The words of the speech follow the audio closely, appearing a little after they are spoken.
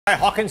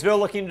Hawkinsville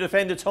looking to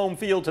defend its home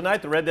field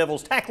tonight. The Red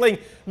Devils tackling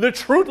the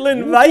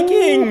Treutlen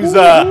Vikings.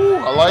 I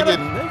like it.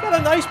 They got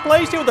a nice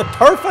place here with the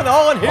turf and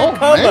all, and here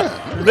come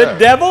the that.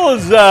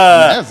 Devils.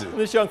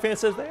 This young fan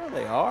says, there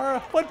they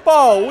are.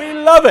 Football, we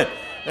love it.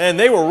 And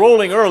they were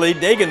rolling early.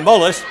 Dagan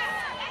Mullis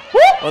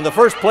on the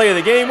first play of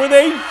the game with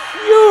a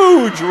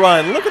huge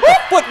run. Look at the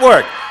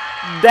footwork.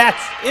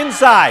 That's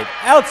inside,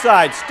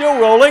 outside, still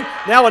rolling.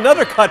 Now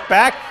another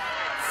cutback.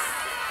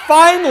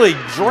 Finally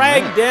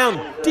dragged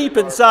down deep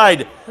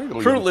inside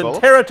Treutlen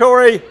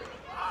territory.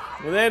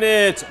 And then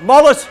it's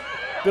Mullis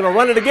going to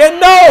run it again.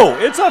 No,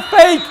 it's a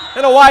fake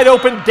and a wide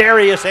open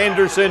Darius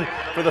Anderson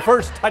for the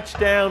first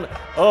touchdown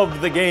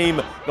of the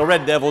game. The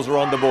Red Devils are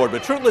on the board,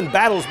 but Treutlen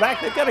battles back.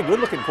 They've got a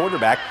good-looking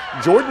quarterback,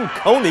 Jordan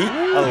Coney,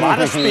 a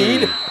lot of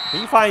speed.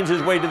 He finds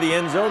his way to the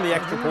end zone. The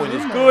extra point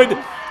is good,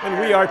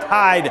 and we are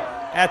tied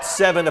at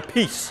 7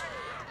 apiece.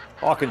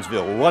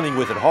 Hawkinsville running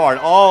with it hard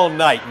all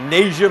night.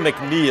 Nasia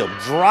McNeil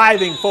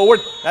driving forward.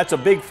 That's a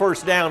big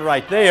first down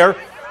right there.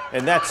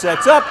 And that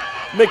sets up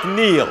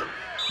McNeil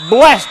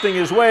blasting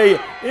his way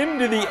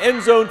into the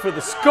end zone for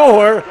the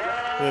score.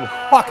 And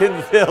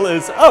Hawkinsville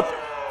is up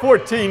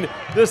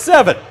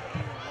 14-7.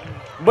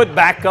 But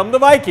back come the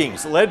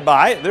Vikings, led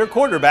by their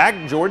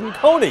quarterback, Jordan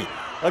Coney.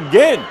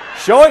 Again,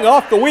 showing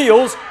off the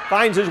wheels,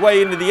 finds his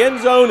way into the end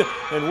zone,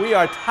 and we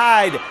are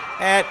tied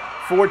at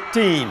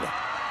 14.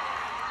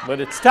 But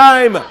it's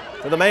time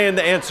for the man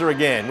to answer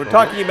again. We're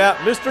talking about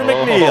Mr.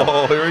 McNeil.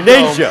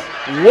 Nasia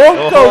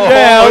won't go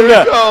down.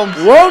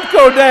 Won't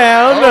go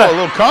down. A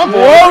little combo.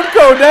 Won't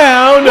go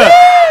down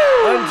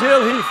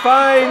until he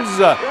finds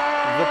the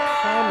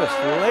promised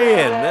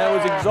land. That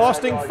was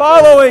exhausting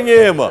following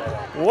him.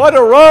 What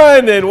a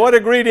run and what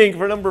a greeting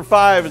for number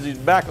 5 as he's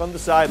back on the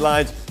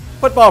sidelines.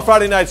 Football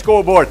Friday night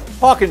scoreboard.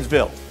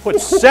 Hawkinsville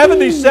puts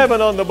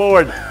 77 on the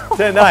board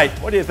tonight.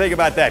 What do you think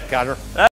about that, Connor?